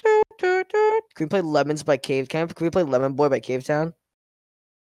 Can we play Lemons by Cave? Can we play Lemon Boy by Cave Town?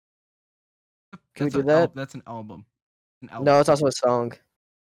 Can we do that? That's an album. An album. No, it's also a song.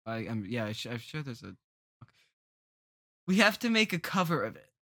 I am. Yeah, I'm sure there's a. We have to make a cover of it.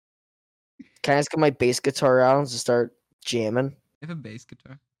 Can I just get my bass guitar out and just start jamming? You have a bass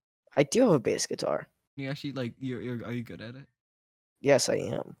guitar. I do have a bass guitar. You actually like you're are you good at it? Yes, I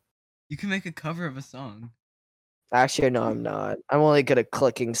am. You can make a cover of a song. Actually, no, I'm not. I'm only good at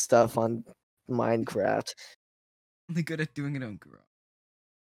clicking stuff on Minecraft. Only good at doing it on garage.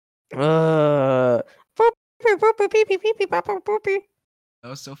 That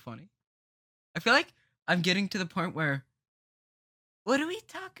was so funny. I feel like I'm getting to the point where. What do we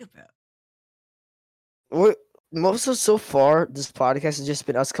talk about? Most of so far, this podcast has just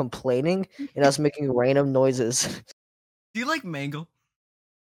been us complaining and us making random noises. Do you like Mangle?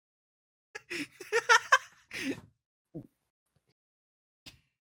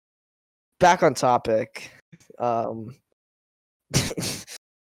 Back on topic.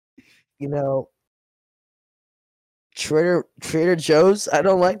 You know, Trader Joe's. I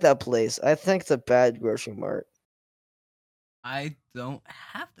don't like that place. I think it's a bad grocery mart. I don't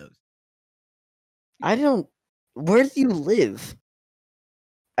have those. I don't. Where do you live?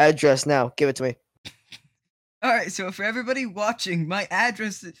 Address now. Give it to me. All right, so for everybody watching, my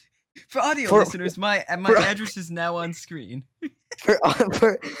address for audio For- listeners, my for- address is now on screen.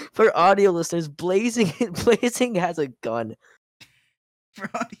 For audio listeners, Blazing has a gun. For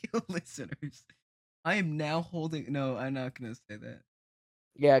audio listeners, I am now holding. No, I'm not gonna say that.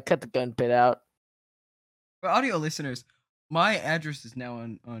 Yeah, cut the gun bit out. For audio listeners, my address is now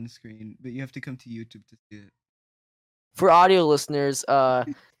on screen, but you have to come to YouTube to see it. For audio listeners,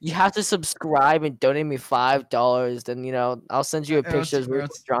 you have to subscribe and donate me $5. Then I'll send you a picture of the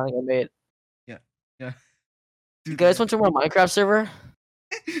drawing I made. Yeah. You guys want to join my Minecraft server?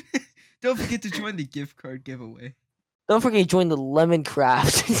 Don't forget to join the gift card giveaway. Don't forget to join the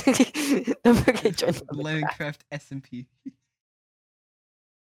LemonCraft. Don't forget to join the LemonCraft SMP.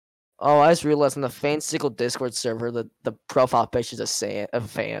 Oh, I just realized on the Fansicle Discord server that the profile picture is a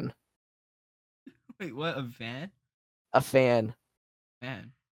fan. Wait, what? A van? A fan.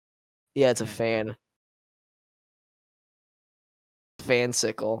 Fan. Yeah, it's a fan.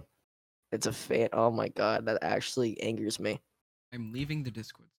 Fansicle. It's a fan. Oh my god, that actually angers me. I'm leaving the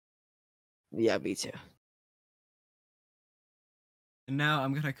Discord. Yeah, me too. And now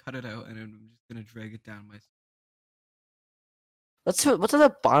I'm gonna cut it out and I'm just gonna drag it down myself. What's at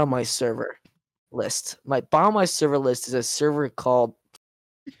the bottom of my server list? My bottom of my server list is a server called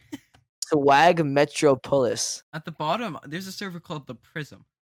Swag Metropolis. At the bottom, there's a server called the Prism.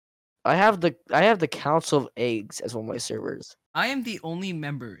 I have the Council of Eggs as one of my servers. I am the only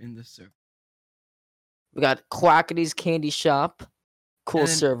member in this server. We got Quackity's Candy Shop. Cool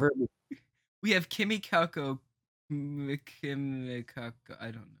server. We have Kimmy Kako. I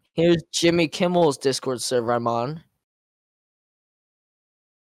don't know. Here's Jimmy Kimmel's Discord server I'm on.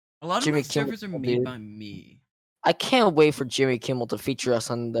 A lot of my servers are made by me. I can't wait for Jimmy Kimmel to feature us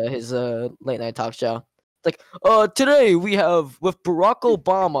on his late night talk show. Like, today we have with Barack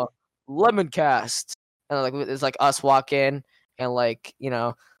Obama, LemonCast, and like it's like us walk in and like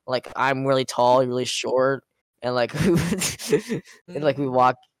I'm really tall, really short, and like and like we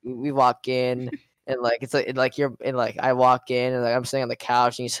walk in. And like it's like you're and like I walk in and like I'm sitting on the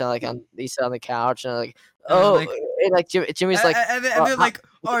couch and you sit on the couch and like and like Jimmy's like and they're like,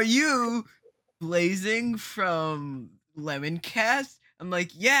 are you Blazing from LemonCast? I'm like,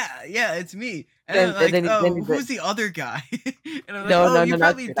 yeah, it's me. And they're like, who's the other guy? And I'm like, you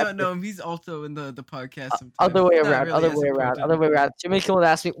probably don't know him. He's also in the podcast sometimes. Other way around. Jimmy Kimmel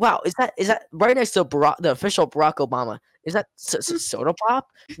asked me, "Wow, is that right next to the official Barack Obama? Is that Soda Pop?"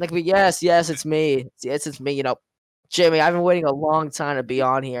 Like, yes, it's me. It's me. Jimmy, I've been waiting a long time to be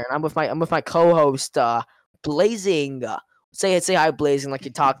on here, and I'm with my co-host, Blazing. Say hi, Blazing. Like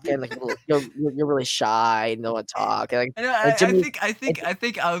you talk again, like you're really shy. No one talk. Like, I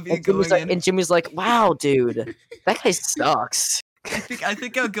think I'll be going in. And Jimmy's like, "Wow, dude, that guy sucks." I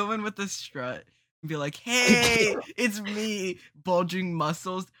think I'll go in with a strut and be like, "Hey, it's me, bulging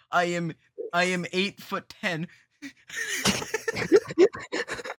muscles. I am 8'10".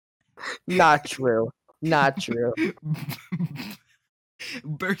 Not true.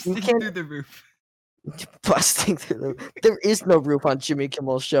 Bursting through the roof. Busting through the roof. There is no roof on Jimmy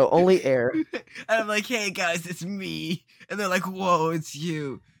Kimmel's show, only air. And I'm like, hey guys, it's me. And they're like, whoa, it's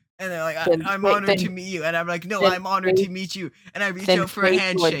you. And they're like, Then I'm wait, honored to meet you. And I'm like, no, then I'm honored to meet you. And I reach then out for a Fade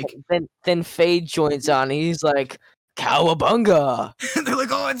handshake. then Fade joins on. And he's like, "Cowabunga! And they're like,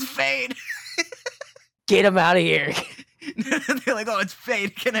 oh, it's Fade. Get him out of here!" They're like, oh, it's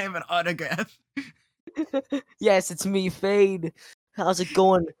Fade. Can I have an autograph? Yes, it's me, Fade. How's it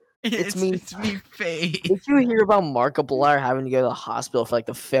going? It's me, Fade. Did you hear about Markiplier having to go to the hospital for like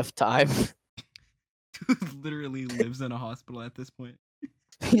the 5th time? Dude literally lives in a hospital at this point.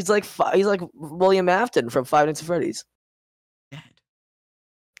 He's like William Afton from Five Nights at Freddy's. Dead.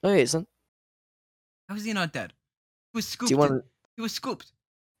 No, he isn't. How is he not dead? He was scooped. He was scooped.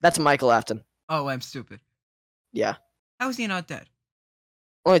 That's Michael Afton. Oh, I'm stupid. Yeah. How is he not dead?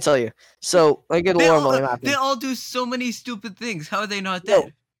 Let me tell you. So, I get William Afton. They all do so many stupid things. How are they not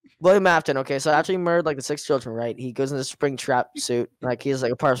dead? William Afton, okay, so after he murdered like the 6 children, right? He goes into Springtrap suit. Like he's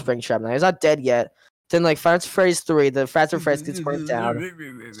like a part of Springtrap now. He's not dead yet. Then like Five Nights at Freddy's 3, the Fast and Freddy's gets burnt down.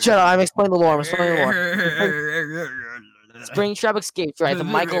 Shut up, I'm explaining the lore. Springtrap escapes, right? The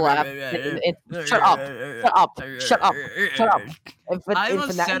Michael Afton. Shut up. I'm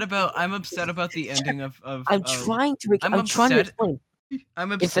upset about the ending of I'm trying to explain.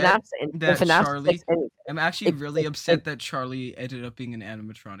 I'm upset that Charlie. I'm actually really upset that Charlie ended up being an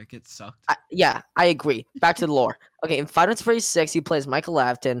animatronic. It sucked. Yeah, I agree. Back to the lore. Okay, in Five Nights at Freddy's 6, he plays Michael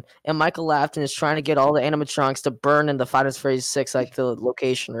Afton, and Michael Afton is trying to get all the animatronics to burn in the Five Nights at Freddy's 6, like the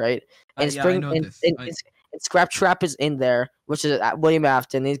location, right? And Scrap Trap is in there, which is at William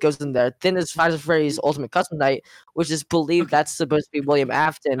Afton. He goes in there. Then there's Five Nights at Freddy's Ultimate Custom Night, which is believed that's supposed to be William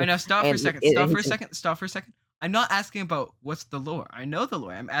Afton. Now stop for a second. I'm not asking about what's the lore. I know the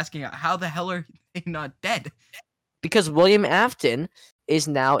lore. I'm asking how the hell are they not dead? Because William Afton is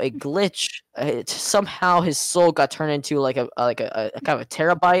now a glitch. Somehow his soul got turned into like a kind of a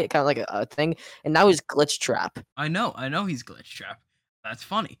terabyte, kind of like a thing, and now he's Glitch Trap. I know he's Glitch Trap. That's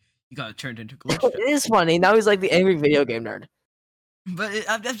funny. He got turned into Glitch Trap. It is funny. Now he's like the angry video game nerd. But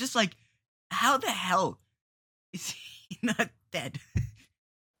I'm just like, how the hell is he not dead?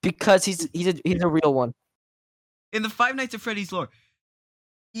 Because he's a real one. In the Five Nights at Freddy's lore,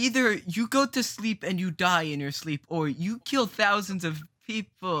 either you go to sleep and you die in your sleep, or you kill thousands of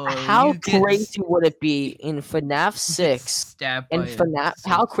people. How crazy would it be in FNAF 6? And FNAF,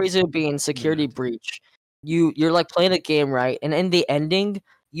 how crazy would it be in Security Breach? You're like playing a game, right? And in the ending,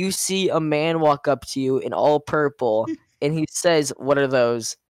 you see a man walk up to you in all purple, and he says, "What are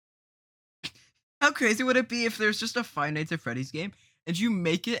those?" How crazy would it be if there's just a Five Nights at Freddy's game and you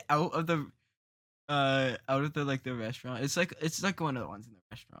make it out of the restaurant? It's like one of the ones in the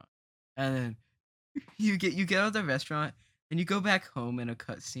restaurant, and then you get out of the restaurant and you go back home in a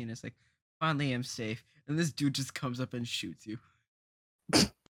cutscene. It's like, finally I'm safe, and this dude just comes up and shoots you.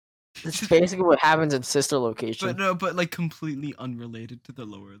 That's basically what happens in Sister Location. But like completely unrelated to the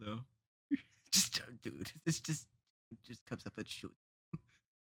lore though. Dude, this just comes up and shoots.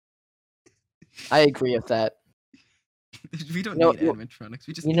 I agree with that. We don't need animatronics.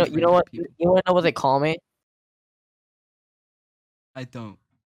 We just you know what people. You want to know what they call me? I don't.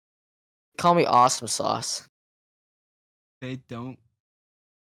 Call me Awesome Sauce. They don't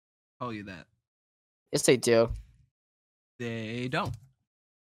call you that. Yes, they do. They don't.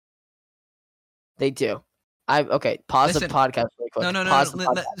 They do. Okay. Pause the podcast really quick.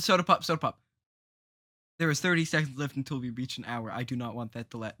 No. Soda pop. There is 30 seconds left until we reach an hour. I do not want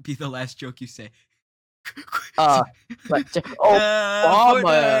that to be the last joke you say. Fortnite.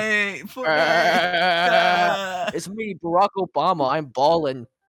 It's me, Barack Obama. I'm balling.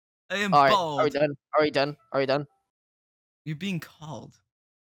 I am bald. Are we done? You're being called.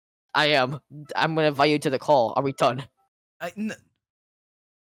 I am. I'm gonna invite you to the call. Are we done?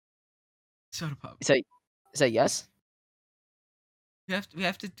 Soda pop. Is that yes? We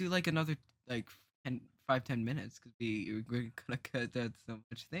have to do like another like 5-10 minutes because we're gonna cut out so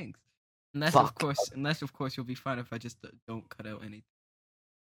much things. Unless of course you'll be fine if I just don't cut out anything.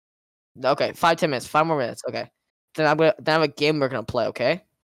 Okay, 5-10 minutes. 5 more minutes. Okay. Then I have a game we're gonna play. Okay.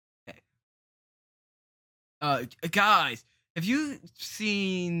 Guys, have you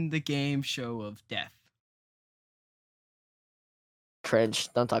seen the game show of Death? Cringe.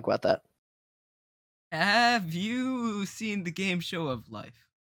 Don't talk about that. Have you seen the game show of Life?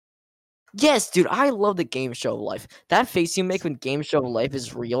 Yes, dude, I love the game show of Life. That face you make when game show of Life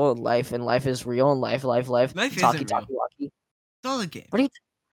is real and life is real and life. Life isn't real. Walkie. It's all a game. What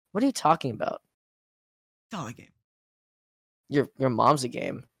are you talking about? It's all a game. Your mom's a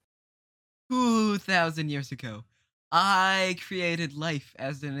game. 2,000 years ago, I created life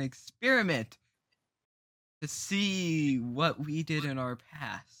as an experiment. to see what we did in our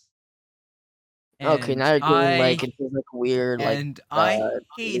past. Okay, now you're doing like it feels like weird, I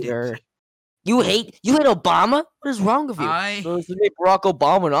hate Twitter. it. You hate Obama? What is wrong with you? I hate Barack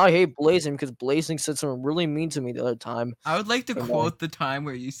Obama, and I hate Blazing because Blazing said something really mean to me the other time. I would like to quote the time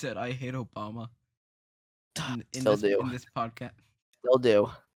where you said I hate Obama. In this podcast. Still do.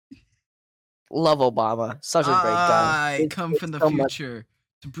 Love Obama. Such a great guy. I come from the future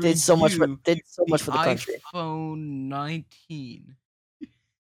to bring did so much for the country. iPhone 19.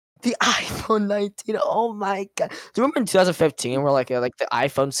 The iPhone 19. Oh my god! Do you remember in 2015 where like the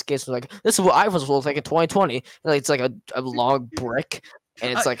iPhone skits were like, this is what iPhones will look like in 2020? And, like, it's like a long brick,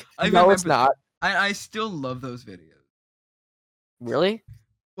 and it's it's not. I still love those videos. Really?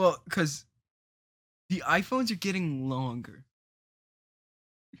 Well, because the iPhones are getting longer.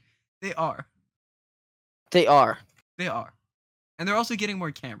 They are. They are. And they're also getting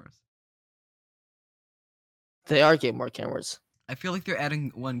more cameras. They are getting more cameras. I feel like they're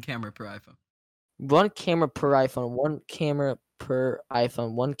adding one camera per iPhone. One camera per iPhone. One camera per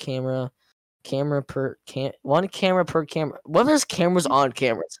iPhone. One camera per camera. What if there's cameras on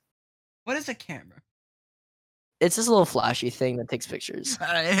cameras? What is a camera? It's this little flashy thing that takes pictures.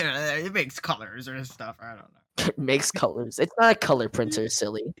 It makes colors or stuff. I don't know. It makes colors. It's not a color printer,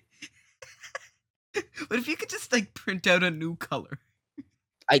 silly. What if you could just like print out a new color?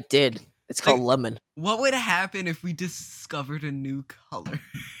 I did. It's called lemon. What would happen if we discovered a new color?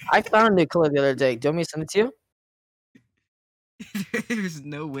 I found a new color the other day. Do you want me to send it to you? There's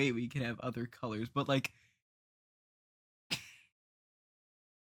no way we can have other colors, but like...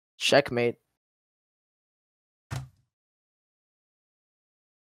 Checkmate.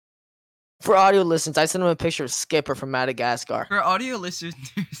 For audio listeners, I sent him a picture of Skipper from Madagascar. For audio listeners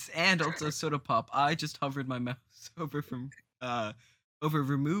and also Soda Pop, I just hovered my mouse over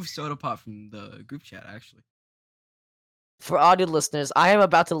remove Soda Pop from the group chat, actually. For audio listeners, I am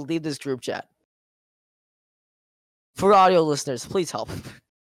about to leave this group chat. For audio listeners, please help.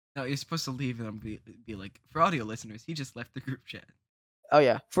 No, you're supposed to leave and be like, for audio listeners, he just left the group chat. Oh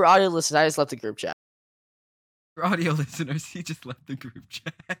yeah, for audio listeners, I just left the group chat. For audio listeners, he just left the group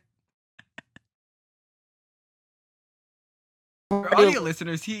chat. For audio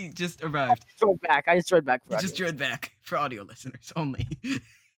listeners, he just arrived. I just joined back. He just joined back. For audio listeners only.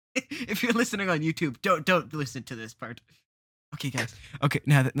 If you're listening on YouTube, don't listen to this part. Okay, guys. Okay,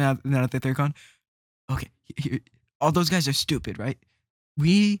 now that they're gone. Okay, all those guys are stupid, right?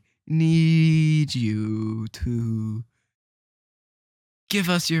 We need you to give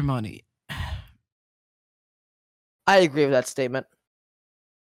us your money. I agree with that statement.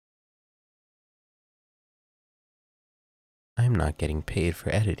 I'm not getting paid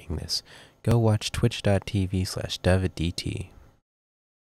for editing this. Go watch twitch.tv/DavidDT.